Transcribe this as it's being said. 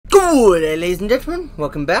Good day, ladies and gentlemen,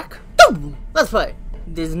 welcome back. Let's play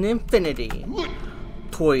Disney Infinity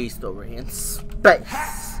Toy Story in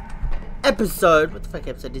Space. Episode, what the fuck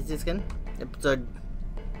episode is this again? Episode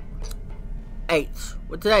 8.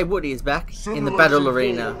 Well, today Woody is back in the battle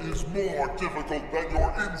arena. Is more difficult than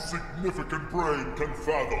your insignificant brain can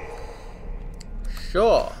fathom.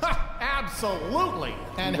 Sure. Absolutely.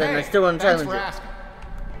 And then hey, I still want to thanks challenge for it. asking.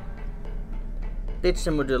 Bitch,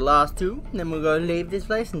 then we'll do the last two, and then we'll go leave this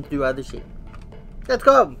place and do other shit. Let's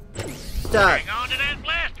go! Start! Hang on to that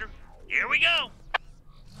blaster. Here we go.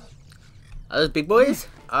 Are those big boys?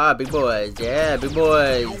 Ah, big boys. Yeah, big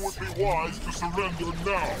boys. You would be wise to surrender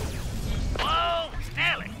now. Whoa,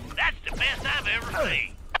 Alex, that's the best I've ever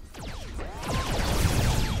seen.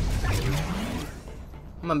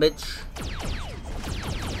 Come on, bitch.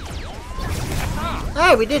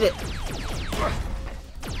 Hey, we did it!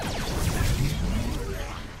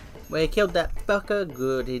 We killed that fucker.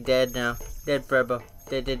 Good, he's dead now. Dead forever.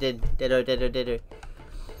 Dead.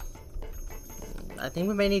 I think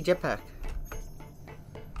we may need jetpack.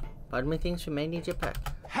 Part of me thinks we may need jetpack.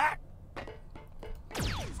 I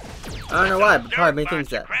don't know why, but part of me thinks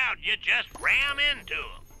that. Crowd, you just ram into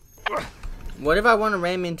them. What if I want to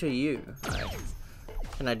ram into you?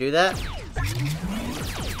 Can I do that?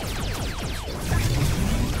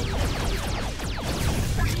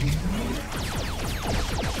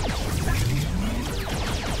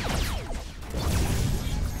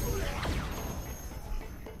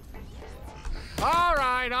 All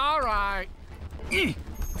right.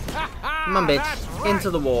 Come on, bitch. Into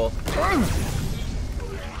the wall.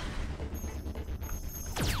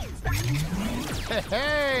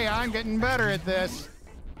 Hey, I'm getting better at this.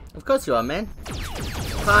 Of course you are, man.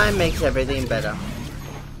 Time makes everything better.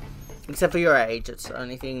 Except for your age. It's the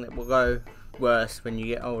only thing that will go worse when you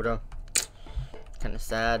get older. Kinda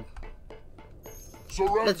sad.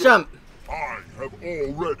 Surrender. Let's jump. I have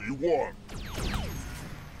already won.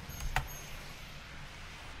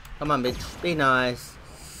 Come on, bitch. Be nice.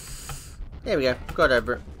 There we go. Got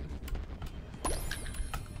over it.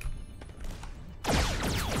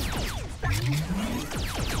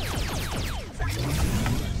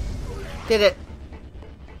 Did it.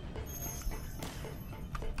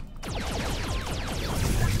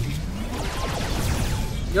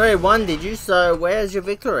 You already won, did you? So where's your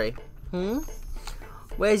victory?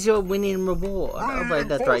 Where's your winning reward? Oh wait,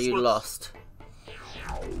 that's right, you lost.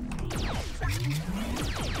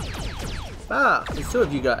 Ah, there's two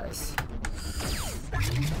of you guys.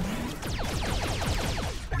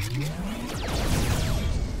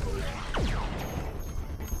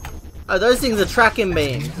 Oh, those things are tracking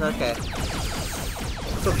beams. Okay.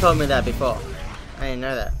 Could have told me that before. I didn't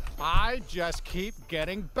know that. I just keep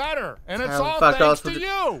getting better, and it's How all fuck thanks else to would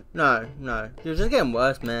you. No. You're just getting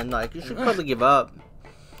worse, man. Like, you should probably give up.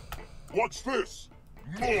 What's this?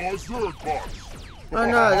 More Zerg bots. Oh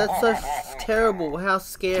no, that's so terrible. How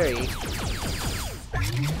scary.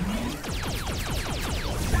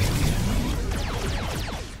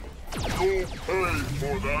 You'll pay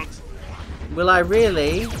for that. Will I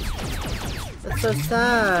really? That's so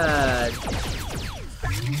sad.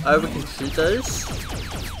 Oh, we can shoot those?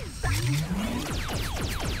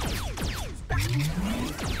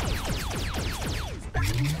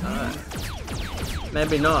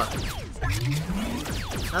 Maybe not.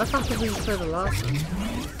 How the fuck did we destroy the last one?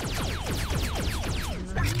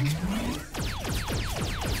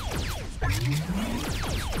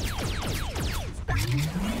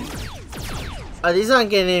 Oh, these aren't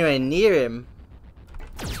getting anywhere near him.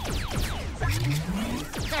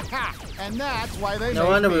 And that's why they No made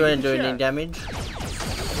wonder me we weren't the doing any shit. damage.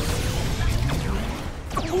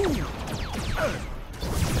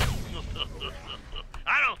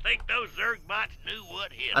 I don't think those Zerg bots knew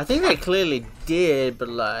what hit. I think they clearly did, but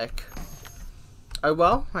like... Oh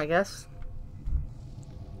well, I guess.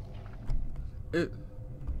 Ooh.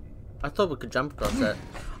 I thought we could jump across that.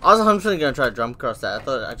 I was 100% gonna try to jump across that. I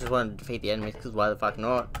thought I just wanted to defeat the enemies, because why the fuck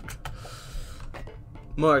not?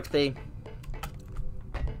 More XP.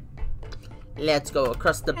 Let's go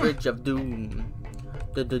across the bridge of doom.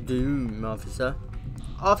 The doom, officer.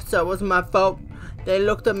 Officer, it wasn't my fault. They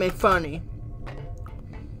looked at me funny.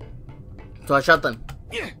 So I shot them.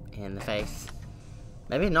 In the face.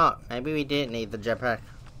 Maybe not. Maybe we didn't need the jetpack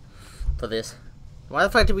for this. Why the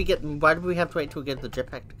fuck did we get? Why did we have to wait till we get the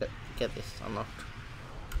jetpack to get this unlocked?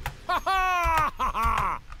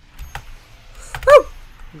 Woo!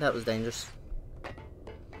 That was dangerous.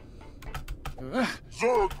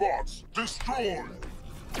 Zerg bots destroyed.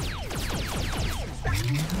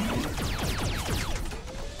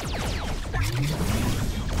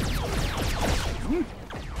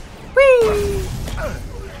 Whee!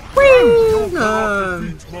 You No. cannot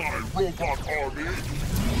defeat my robot army.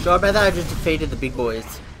 Sure about that, I just defeated the big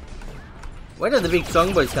boys. Where did the big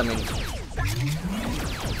strong boys come in?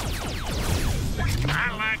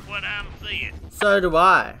 I like what I'm seeing. So do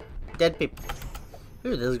I. Dead people.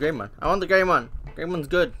 Ooh, there's a green one. I want the green one. Green one's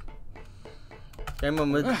good. Green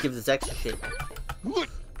one gives us extra shit.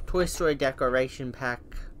 Toy Story decoration pack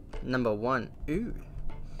number 1. Ooh.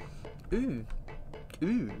 Ooh.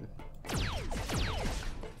 Ooh.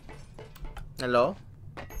 Hello?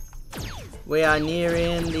 We are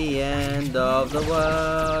nearing the end of the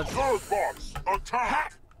world. Zergbots,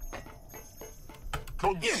 attack!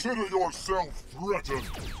 Consider yourself threatened.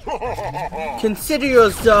 Consider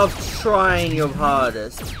yourself trying your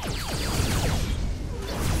hardest.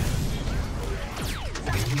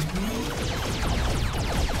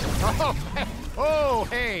 Oh,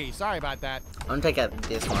 hey, sorry about that. I'm gonna take out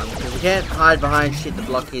this one because we can't hide behind shit to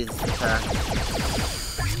block his attack.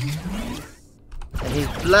 And his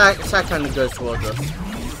black attack kind of goes towards us.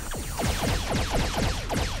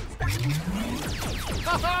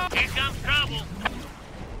 Here comes trouble.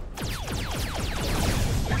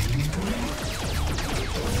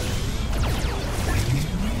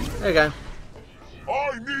 There you go.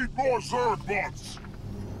 I need more Zergbots.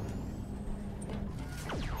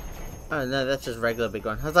 Oh no, that's just a regular big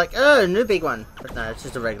one. I was like, oh, new big one. But no, it's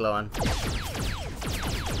just a regular one.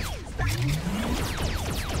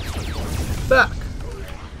 Fuck!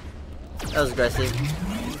 That was aggressive.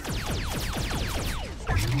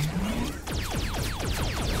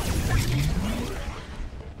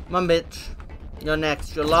 Come on, bitch. You're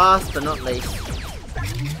next. You're last, but not least.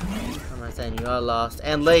 What am I saying? You are last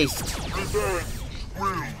and least. Revenge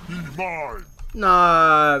will be mine.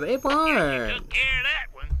 No, it You won't. took care of that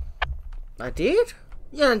one. I did?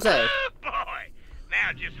 You don't say. Oh, boy.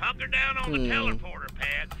 Now just hunker down on the teleporter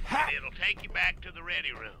pad, and it'll take you back to the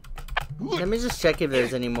ready room. Let me just check if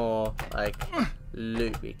there's any more, like,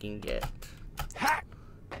 loot we can get.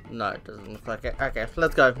 No, it doesn't look like it. Okay,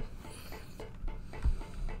 let's go.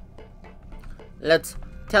 Let's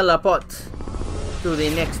teleport to the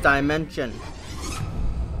next dimension.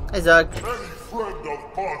 Hey, Zerg. Any friend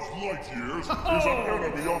of Buzz Lightyear's is an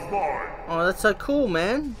enemy of mine. Oh, that's so cool,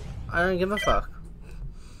 man. I don't give a fuck.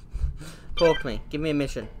 Talk to me. Give me a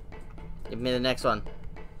mission. Give me the next one.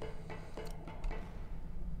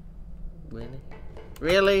 Really?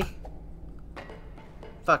 Really?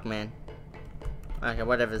 Fuck, man. Okay,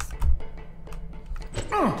 whatever's.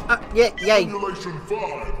 Yeah, yay. Simulation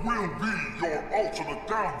 5 will be your ultimate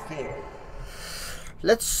downfall.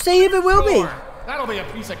 Let's see if it will be. That'll be a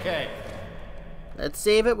piece of cake. Let's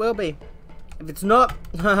see if it will be. If it's not,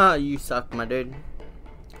 haha, you suck, my dude.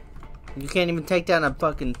 You can't even take down a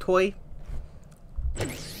fucking toy.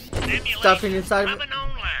 Stuffing inside of it. Coming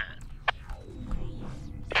online.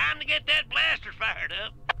 Time to get that blaster fired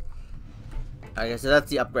up. Okay, so that's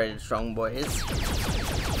the upgraded strong boys.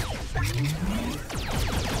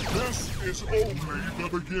 This is only the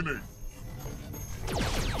beginning.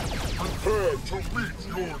 Prepare to meet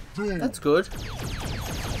your doom. That's good.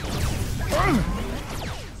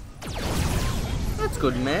 That's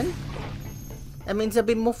good, man. That means there'll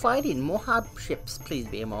be more fighting, more hardships. Please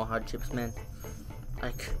be more hardships, man.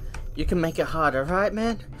 Like, you can make it harder, right,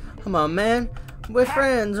 man? Come on, man. We're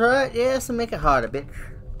friends, right? Yeah, so make it harder, bitch.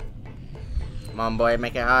 Come on, boy,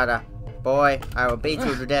 make it harder. Boy, I will beat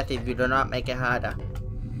you to death if you do not make it harder.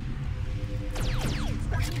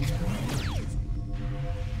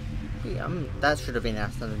 Yeah, that should have been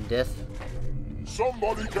after than death.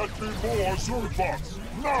 Somebody get me more Zergbots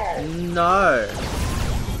now. No.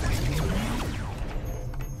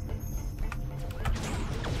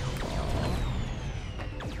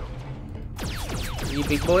 You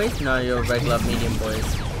big boys? No, you're regular medium boys.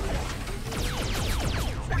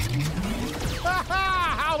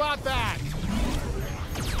 How about that?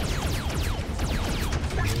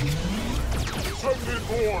 Send me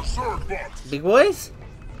more Zergbots. Big boys?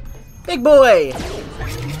 Big boy!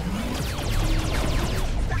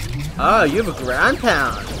 Oh, you have a ground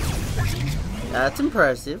pound. That's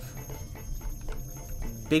impressive.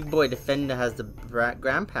 Big boy defender has the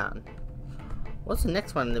ground pound. What's the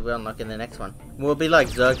next one that we unlock in the next one? Will it be like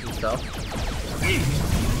Zerg and stuff?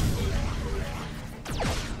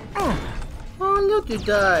 Oh, look, you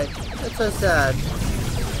died. That's so sad.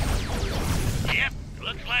 Yep,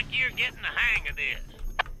 looks like you're getting the hang of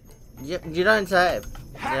this. You don't say.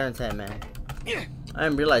 You don't say, man. I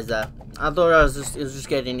didn't realize that. I thought it was just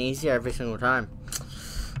getting easier every single time.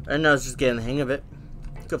 I didn't know I was just getting the hang of it.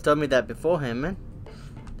 You could have told me that beforehand, man.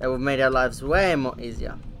 That would have made our lives way more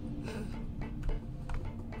easier.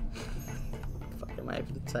 Fuck am I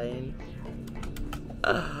even saying?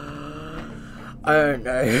 I don't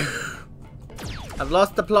know. I've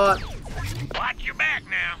lost the plot. Watch your back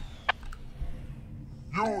now.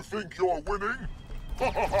 You think you're winning?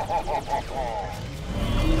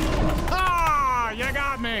 Ah, you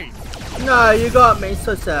got me. No, you got me.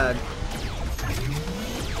 So sad.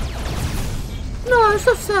 No,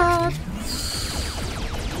 so sad.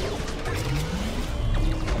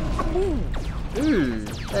 Ooh,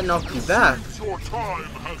 that knocked you back. Your time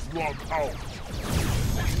has run out.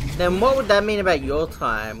 Then what would that mean about your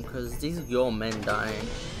time? Because these are your men dying.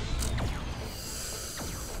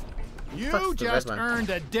 You Fuck's the just red one? earned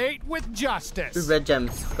a date with Ooh, justice. red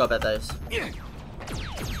gems. Forgot about those.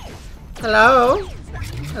 Hello?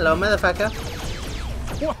 Hello, motherfucker.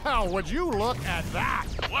 Wow, would you look at that?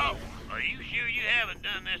 Whoa, are you sure you haven't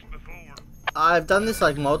done this before? I've done this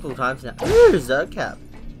like multiple times now. Ooh, Zerg cap.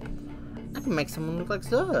 I can make someone look like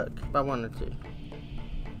Zerg if I wanted to.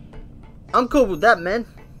 I'm cool with that, man.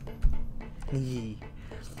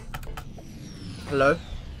 Hello?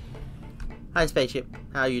 Hi, spaceship.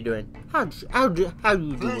 How you doing? How you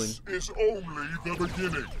doing? This is only the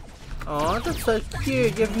beginning. Oh, that's so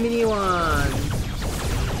cute. You have mini ones.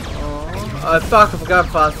 Oh, fuck! I forgot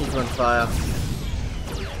how fast these ones fire.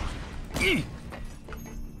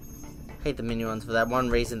 Hate the mini ones for that one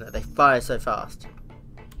reason, that they fire so fast.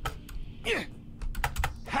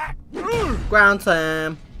 Ground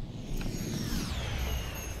slam.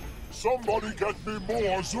 Somebody get me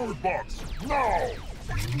more Zergbots now.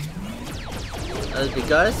 Those big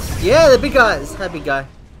guys? Yeah, the big guys. Hi, big guy.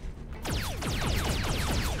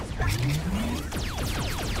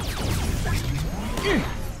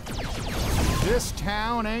 This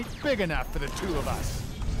town ain't big enough for the two of us.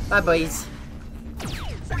 Bye, boys.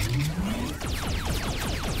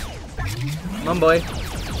 Come on, boy.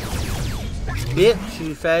 Bitch,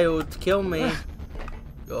 you failed to kill me.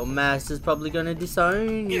 Your master's probably gonna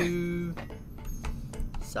disown you.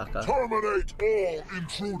 Sucker. Terminate all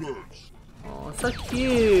intruders. Oh, so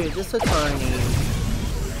cute. They're so tiny.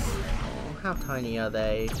 Oh, how tiny are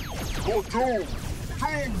they? You're doomed.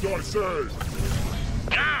 Doomed, I say.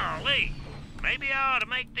 Golly, maybe I ought to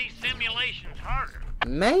make these simulations harder.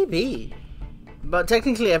 Maybe. But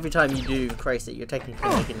technically every time you do increase it, you're technically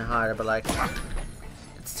making it harder, but like,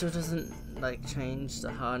 it still doesn't like change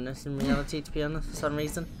the hardness in reality, to be honest, for some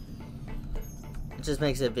reason. It just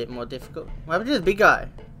makes it a bit more difficult. What happened to the big guy?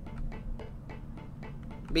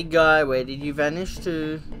 Big guy, where did you vanish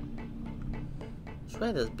to? I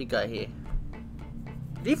swear there's a big guy here.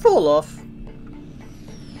 Did he fall off?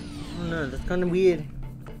 Oh no, that's kind of weird.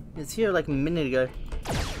 He was here like a minute ago.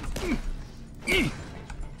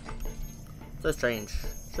 So strange.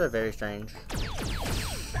 So very strange.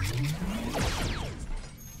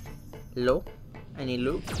 Hello? Any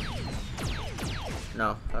loot?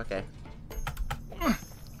 No, okay.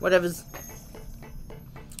 Whatever's.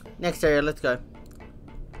 Next area, let's go.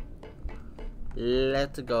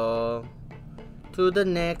 Let's go to the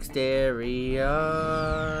next area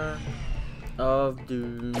of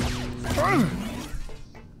doom.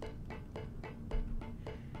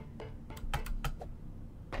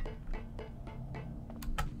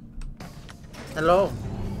 Hello.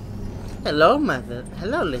 Hello, mother.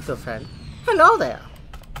 Hello, little friend. Hello there.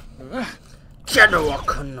 General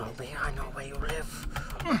Kenobi, I know where you live.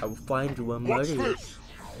 I will find you and What's murder you. this?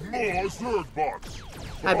 More Zergbots.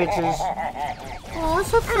 Hi, bitches. Oh,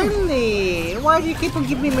 so friendly. Why do you keep on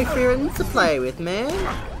giving me friends to play with, man?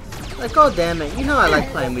 Like, god damn it. You know I like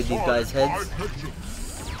playing with these guys' heads.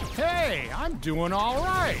 Hey, I'm doing all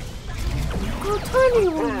right. Oh, tiny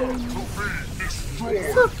one.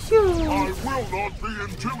 So cute. I will not be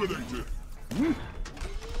intimidated.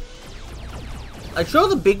 I'm sure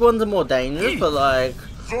the big ones are more dangerous, but like,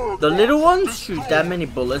 the little ones shoot that many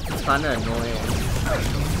bullets. It's kind of annoying.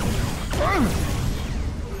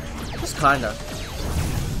 Just kinda.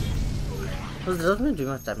 Because it doesn't do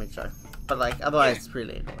much damage though. But like, otherwise it's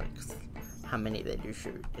really annoying. 'Cause how many they do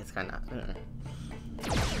shoot, it's kinda.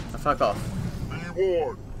 Fuck off. Be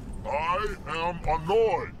warned. I am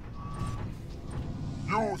annoyed.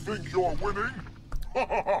 You think you're winning?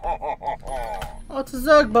 Oh, it's a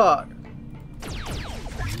Zergbot.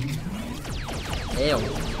 Ew.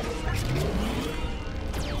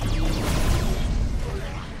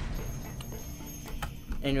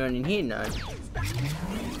 Anyone in here? No.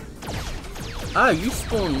 Oh, you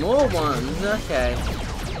spawn more ones. Okay.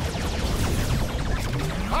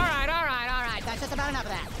 Alright. That's just about enough of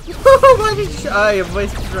that. Why did you? Oh, your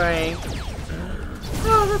voice drank.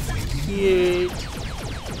 Oh, that's cute.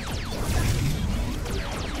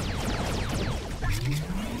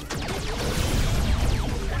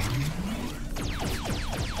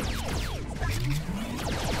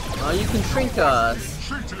 Oh, you can shrink us.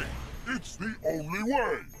 Cheating! It's the only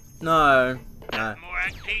way! No. No. Nothing more I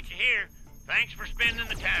can teach you here. Thanks for spending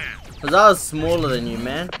the time. Because I was smaller than you,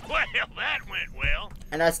 man. Well, that went well.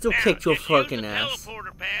 And I still Now, kicked your just use fucking the ass.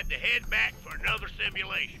 teleporter pad to head back for another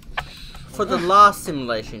simulation. For the last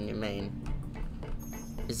simulation, you mean?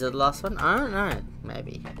 Is it the last one? I don't know.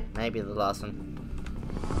 Maybe. Maybe the last one.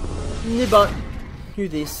 But do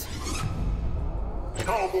this.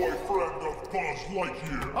 Cowboy friend of Buzz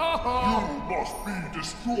Lightyear, you must be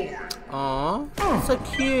destroyed! Aw, so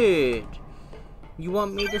cute. You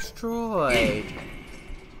want me destroyed?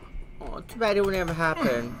 Oh, too bad it would never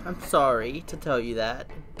happen. I'm sorry to tell you that,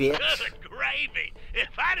 bitch. Good gravy.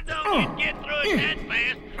 If I'd have known you'd get through it that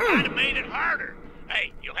fast, I'd have made it harder.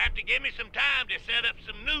 Hey, you'll have to give me some time to set up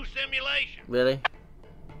some new simulation. Really?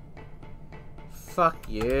 Fuck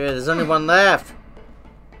you. There's only one left.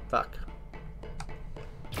 Fuck.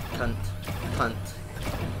 Cunt. Cunt.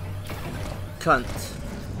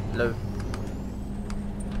 Cunt. Low.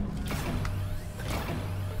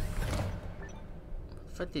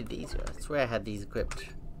 If I did these, I swear I had these equipped.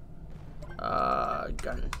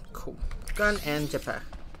 Gun. Cool. Gun and jetpack.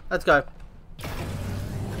 Let's go.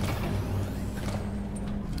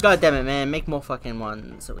 God damn it, man. Make more fucking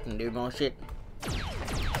ones so we can do more shit.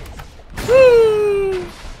 Whee!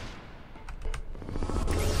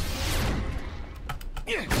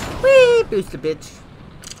 Whee! Boost the bitch.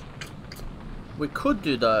 We could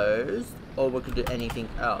do those, or we could do anything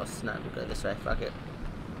else. No, we'll go this way. Fuck it.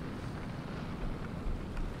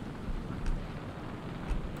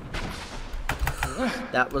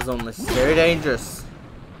 That was almost very dangerous.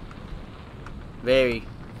 Very,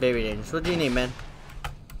 very dangerous. What do you need, man?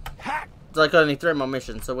 It's like only 3 more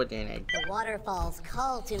missions, so what do you need? The waterfalls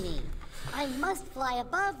call to me. I must fly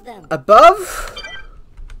above them. Above?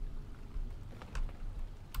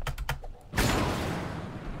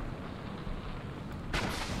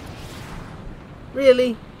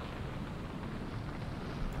 Really?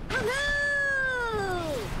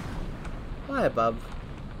 Woohoo! Why above?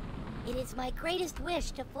 It is my greatest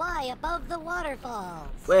wish to fly above the waterfalls.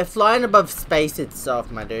 We're flying above space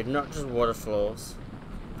itself, my dude, not just waterfalls.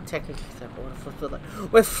 Technically, they're waterfalls, but like,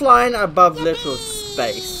 we're flying above literal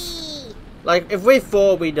space. Like, if we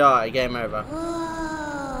fall, we die. Game over.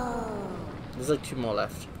 Whoa. There's like 2 more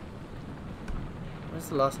left. Where's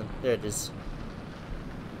the last one? There it is.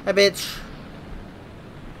 Hey, bitch.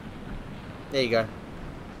 There you go.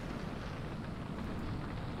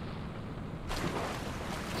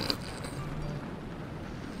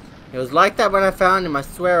 It was like that when I found him, I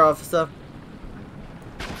swear, officer.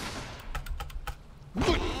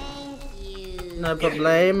 Thank you. No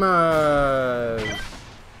problemo.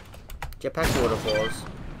 Jetpack waterfalls.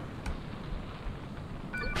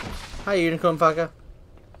 Hi, unicorn fucker.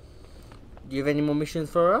 Do you have any more missions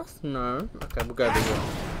for us? No? Okay, we'll go over here.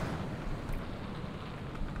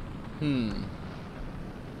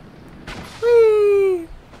 Whee!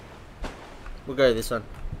 We'll go this one.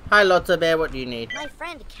 Hi, Lotso Bear, what do you need? My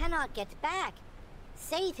friend cannot get back.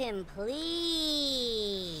 Save him,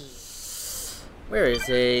 please. Where is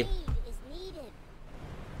he? Aid is needed.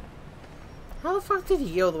 How the fuck did he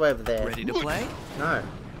get all the way over there? Ready to play? No.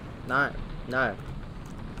 No. No.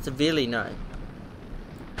 Severely no.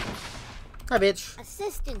 Hi, bitch.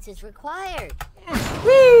 Assistance is required.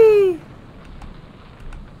 Whee!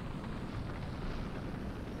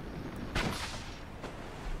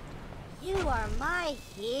 You are my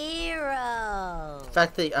hero. The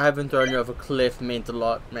fact that I haven't thrown you off a cliff means a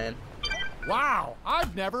lot, man. Wow,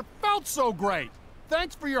 I've never felt so great.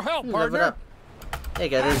 Thanks for your help, Level it partner. up. There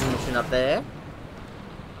you go, there's a mission up there.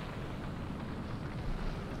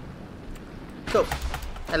 Cool.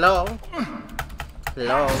 Hello.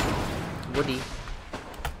 Hello. Woody.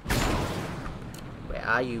 Where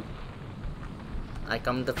are you? I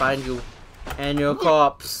come to find you. And your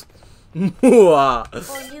corpse. For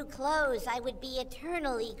new clothes, I would be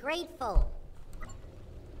eternally grateful.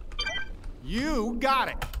 You got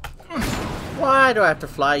it. Why do I have to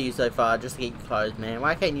fly you so far just to get your clothes, man?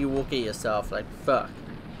 Why can't you walk it yourself? Like, fuck.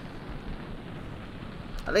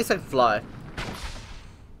 At least I can fly.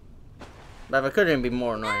 But if I could, it'd be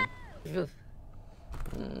more annoying.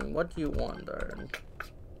 What do you want, then?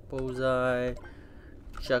 Bullseye,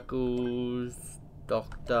 Chuckles,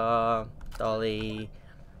 Doctor, Dolly,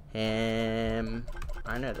 Ham.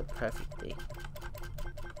 I know the perfect thing.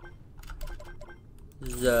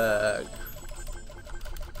 Zurg.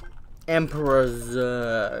 Emperor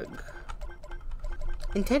Zurg.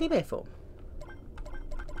 In teddy bear form.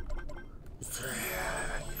 Zurg.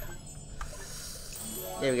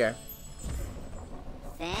 There we go.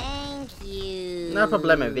 Thank you. No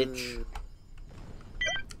problemo, bitch.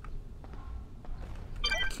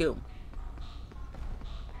 kill.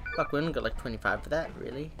 Fuck, we only got like 25 for that,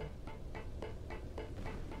 really?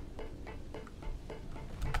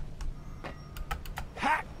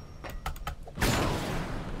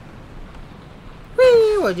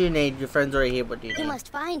 Whee! What do you need? Your friend's already here, what do you You need? must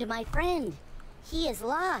find my friend. He is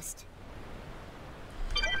lost.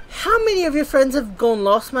 How many of your friends have gone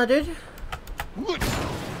lost, my dude?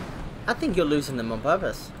 I think you're losing them on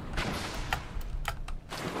purpose.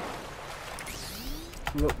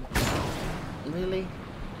 Really?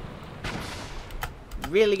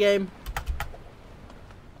 Really, game?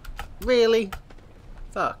 Really?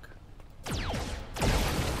 Fuck.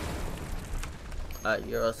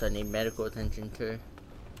 You also need medical attention too.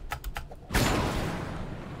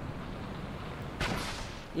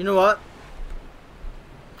 You know what?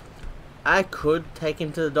 I could take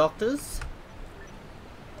him to the doctors.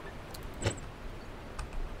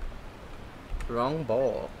 Wrong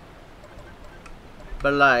ball.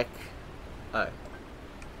 But like, oh.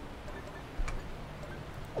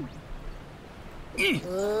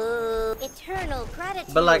 Ooh, eternal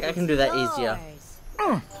gratitude. But like, I can do that easier.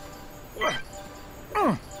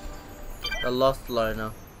 The lost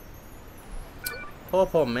loner.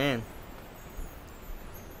 Poor man.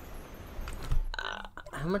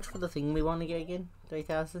 How much for the thing we want to get again?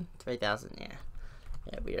 3,000? 3,000, yeah.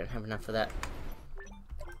 Yeah, we don't have enough for that.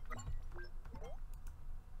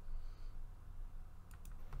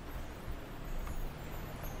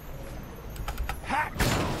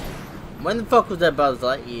 When the fuck was that Buzz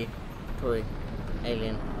Lightyear toy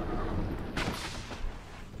alien?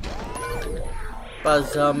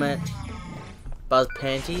 Buzz helmet. Buzz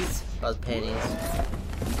panties. Buzz panties.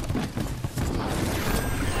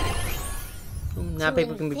 Now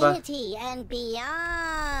people can be infinity and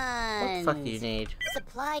beyond. What the fuck do you need?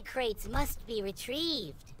 Supply crates must be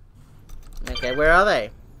retrieved. Okay, where are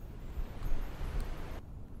they?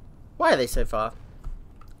 Why are they so far?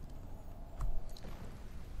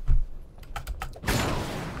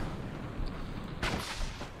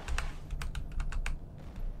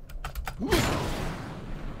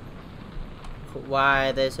 Why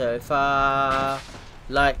are they so far?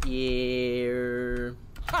 Lightyear.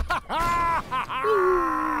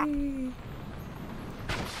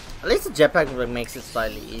 At least the jetpack makes it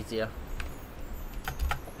slightly easier.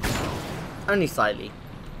 Only slightly.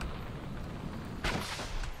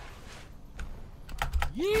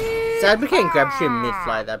 Sad we can't grab shit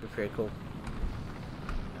mid-flight, that'd be pretty cool.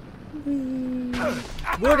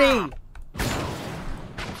 Woody!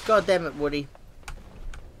 God damn it, Woody.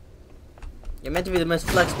 You're meant to be the most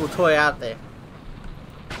flexible toy out there.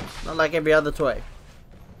 Not like every other toy.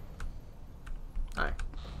 Alright.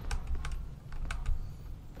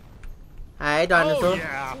 Hey, dinosaur. Oh,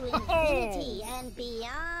 yeah. To infinity and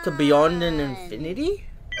beyond. To beyond an infinity?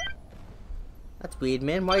 That's weird,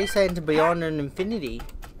 man. Why are you saying to beyond an infinity?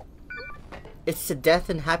 It's to death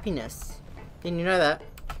and happiness. Didn't you know that?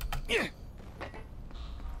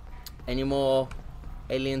 Any more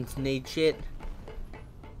aliens need shit?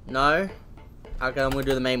 No? Okay, I'm gonna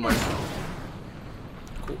do the main one.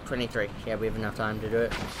 Cool, 23. Yeah, we have enough time to do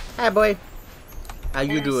it. Hey, boy. How you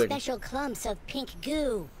There are doing? special clumps of pink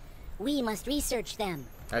goo. We must research them.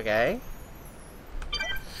 Okay.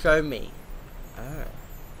 Show me. Oh.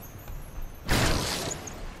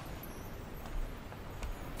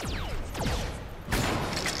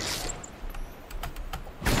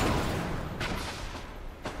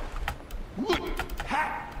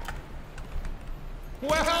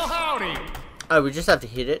 Well, howdy. Oh, we just have to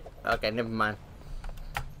hit it? Okay, never mind.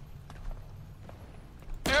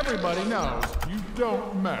 Everybody knows you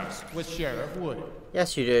don't mess with Sheriff Woody.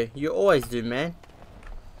 Yes, you do. You always do, man.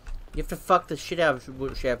 You have to fuck the shit out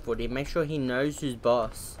of Sheriff Woody. Make sure he knows who's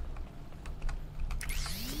boss.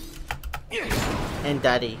 And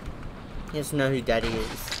Daddy. He has to know who Daddy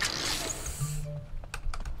is.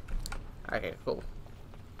 Okay, cool.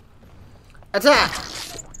 Attack!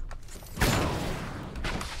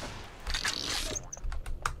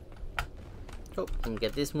 Oh, can we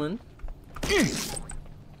get this one?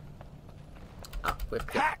 Up,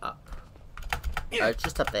 whip it up. Oh, it's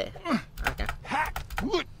just up there. Okay.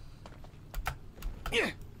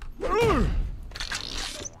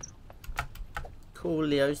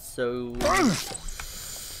 Coolio, so...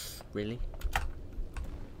 Really?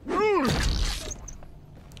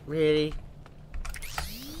 Really?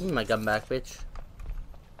 Give me my gun back, bitch.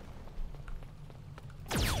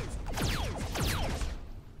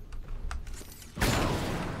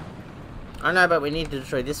 I know, but we need to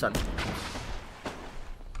destroy this one.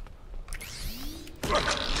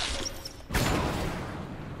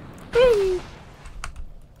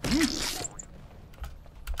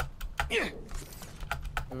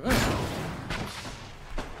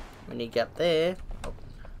 When you get there.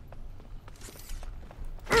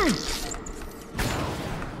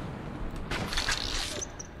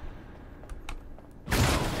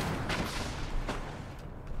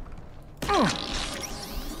 Oh.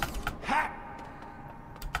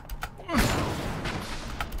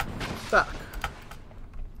 Fuck.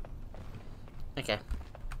 Okay.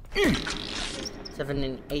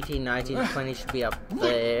 17, 18, 19, 20 should be up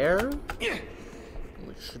there.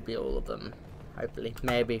 Which should be all of them. Hopefully.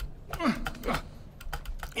 Maybe.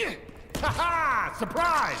 Ha-ha!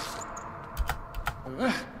 Surprise!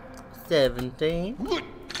 17.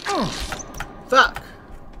 Fuck!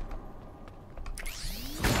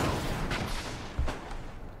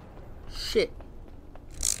 Shit.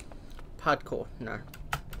 Podcore. No.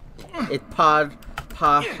 It's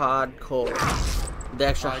hardcore. The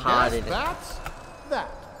extra hard in it. That's that.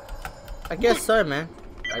 I guess so, man.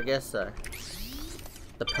 I guess so.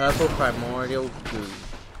 The purple primordial goo.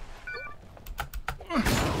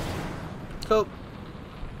 Cool.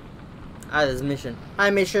 Ah, there's a mission. Hi,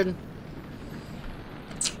 mission.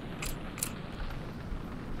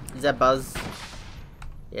 Is that Buzz?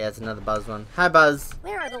 Yeah, it's another Buzz one. Hi, Buzz.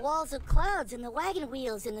 Where are the walls of clouds and the wagon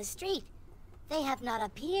wheels in the street? They have not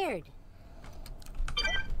appeared.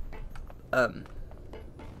 The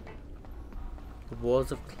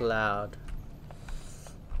walls of cloud.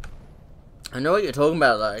 I know what you're talking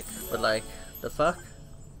about, like, but like, the fuck?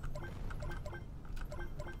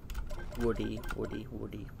 Woody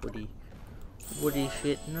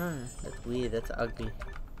shit. No, that's weird. That's ugly.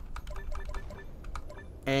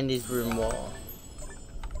 Andy's room wall.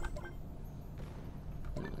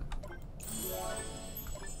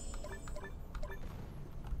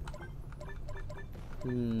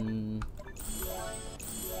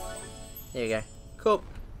 There you go. Cool.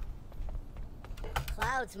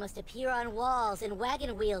 Clouds must appear on walls and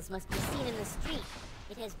wagon wheels must be seen in the street.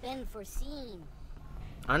 It has been foreseen.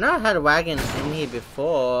 I know I had a wagon in here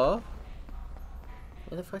before.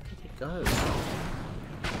 Where the fuck did it go?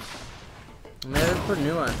 Maybe we put a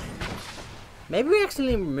new one. Maybe we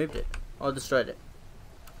accidentally removed it. Or destroyed it.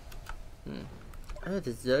 Oh,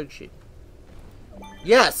 the Zerg shit.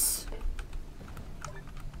 Yes!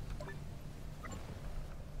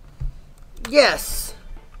 Yes!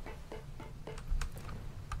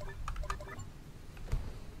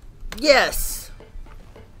 Yes!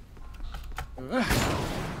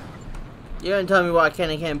 You don't tell me what I can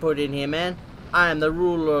and can't put in here, man. I am the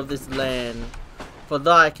ruler of this land, for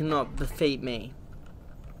thy cannot defeat me.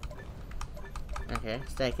 Okay,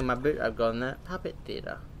 stake in my boot, I've gotten that. Puppet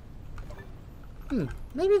theater.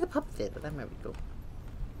 Maybe the puppet theater, that might be cool.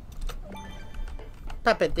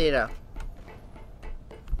 Puppet theater.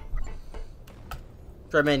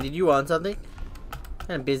 Sorry, man, did you want something? I'm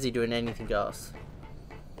kind of busy doing anything else.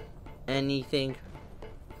 Anything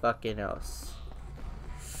fucking else.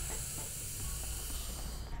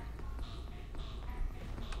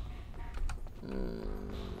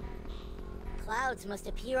 Clouds must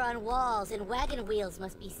appear on walls and wagon wheels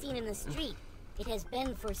must be seen in the street. It has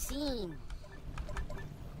been foreseen.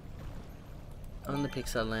 On the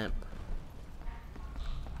pixel lamp.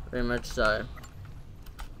 Very much so.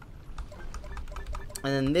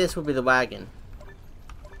 And then this will be the wagon.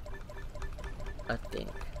 I think.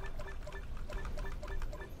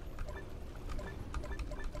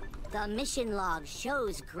 The mission log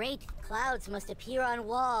shows great clouds must appear on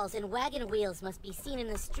walls and wagon wheels must be seen in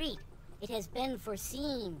the street. It has been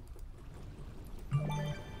foreseen.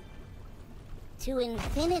 To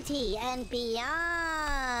infinity and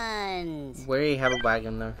beyond. Where do you have a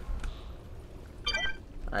wagon though?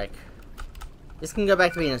 Like, this can go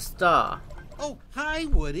back to being a star. Oh, hi,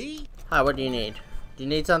 Woody. Hi, what do you need? Do you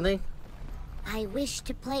need something? I wish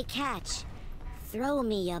to play catch. Throw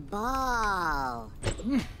me a ball.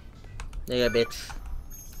 There you go, bitch.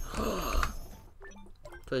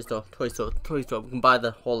 Toy store, toy store, toy store. We can buy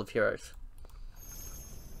the Hall of Heroes.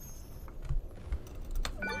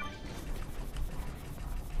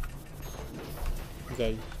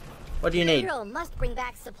 Yay. What do you need? Hero must bring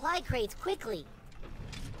back supply crates quickly.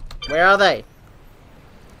 Where are they?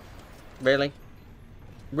 Really?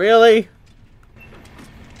 Really?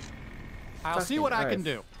 I'll see what I can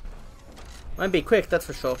do. Might be quick, that's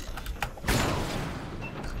for sure.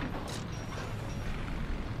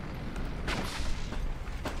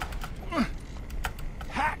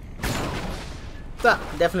 That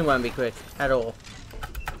definitely won't be quick at all.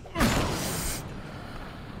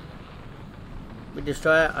 We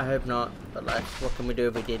destroy it? I hope not. But like, what can we do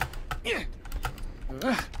if we did?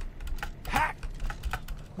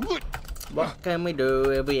 What can we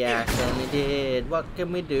do if we accidentally did? What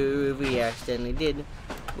can we do if we accidentally did?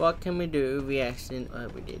 What can we do? We actually, oh,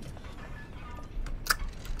 we did.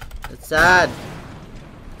 It's sad.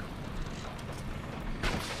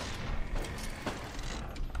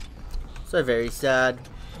 So very sad.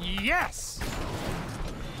 Yes!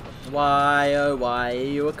 Why, oh why are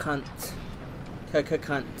you a cunt?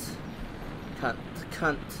 Cunt.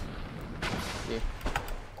 Cunt. Yeah.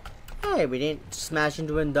 Hey, we didn't smash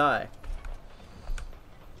into it and die.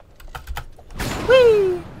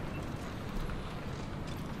 Whee!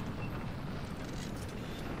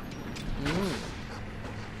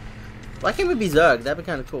 Why can't we be Zerg? That'd be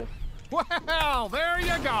kind of cool. Well, there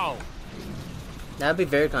you go. That'd be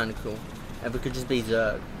very kind of cool. If we could just be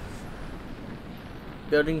Zerg.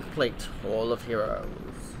 Building complete. Hall of Heroes.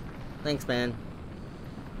 Thanks, man.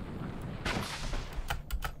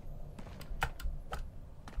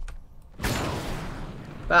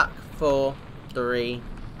 Back. 4, 3,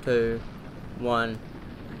 2, 1.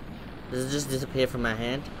 Does it just disappear from my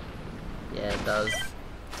hand? Yeah, it does.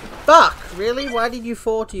 Fuck! Really? Why did you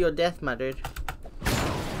fall to your death, my dude? It's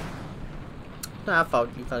not our fault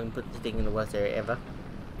you fucking put the thing in the worst area ever.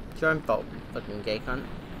 It's your own fault, fucking gay cunt.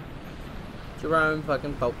 It's your own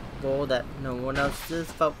fucking fault for that. No one else's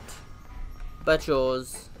fault but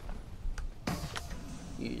yours.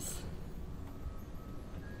 Use.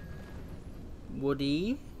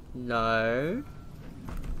 Woody? No.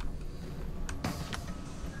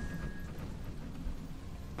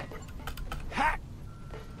 Ha!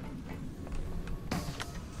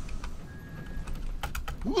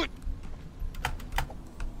 Look.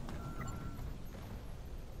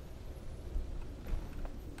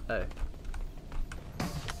 Oh.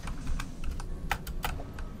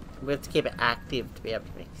 We have to keep it active to be able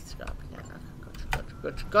to make this up. Yeah,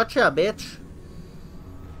 gotcha, bitch.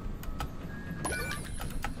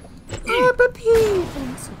 Oh, Peppi!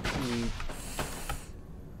 I'm so cute.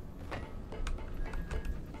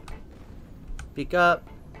 Pick up.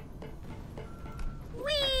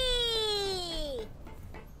 Whee!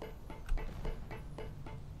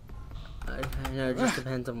 I know, it just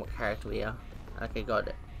depends on what character we are. Okay, got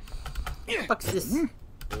it. Fuck's this?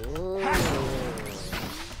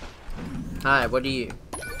 Hi, what are you?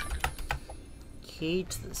 Key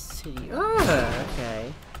to the city. Oh,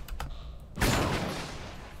 okay.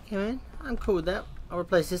 Okay, man. I'm cool with that. I'll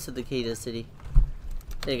replace this with the key to the city.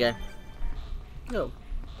 There you go. Go.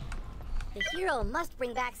 The hero must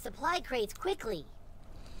bring back supply crates quickly.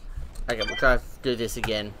 Okay, we'll try to do this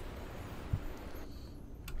again.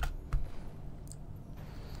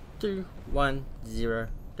 2, 1, 0,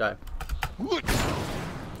 go.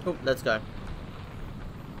 Oh, let's go.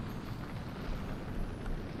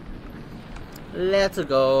 Let's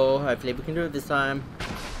go. Hopefully we can do it this time.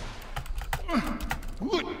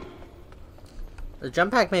 The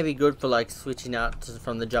jump pack may be good for like switching out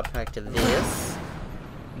from the jump pack to this,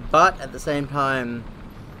 but at the same time,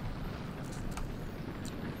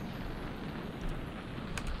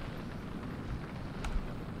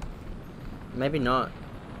 maybe not.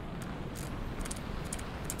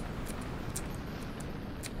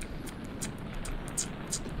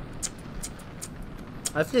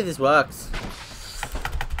 Hopefully this works.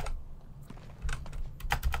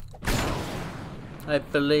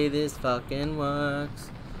 Hopefully this fucking works.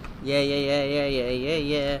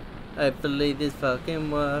 Yeah. Hopefully this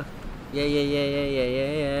fucking works.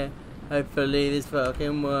 Yeah. Hopefully this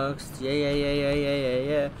fucking works.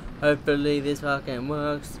 Yeah. Hopefully this fucking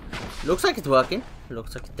works. Looks like it's working.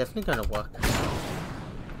 Looks like it's definitely gonna work.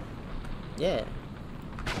 Yeah.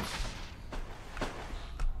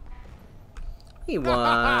 We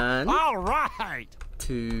won. All right.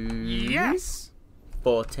 2. Yes.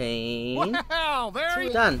 14. Well, there you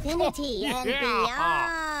Done. Infinity and Yeah.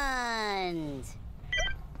 beyond.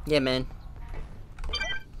 Yeah, man.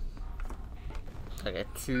 Okay,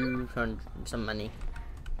 200 some money.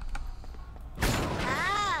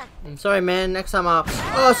 Ah! I'm sorry, man. Next time I'll.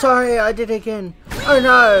 Oh, sorry, I did it again. Oh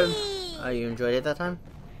no. Oh, you enjoyed it that time?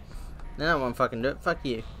 No, I won't fucking do it. Fuck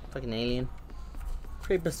you, fucking alien.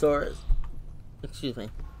 Creeposaurus. Excuse me.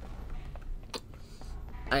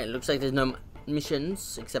 Alright, looks like there's no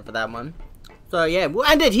missions except for that one. So yeah, we'll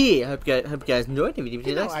end it here. Hope you guys enjoyed. If you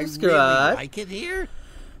did, I subscribe. really like it here.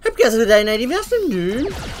 Hope you guys have a day, night,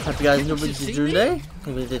 afternoon. Hope you guys enjoyed the today.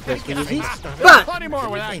 But plenty more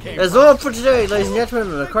where that came that's all for today, ladies and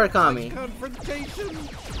gentlemen of the Karate Army. Confrontation.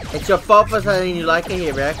 It's your fault for saying you like it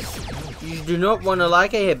here, Rex. You do not want to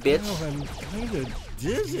like it here, bitch. Oh, I'm kind of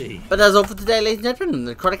dizzy. But that's all for today, ladies and gentlemen of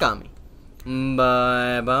the Karate Army.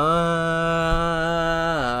 Bye bye.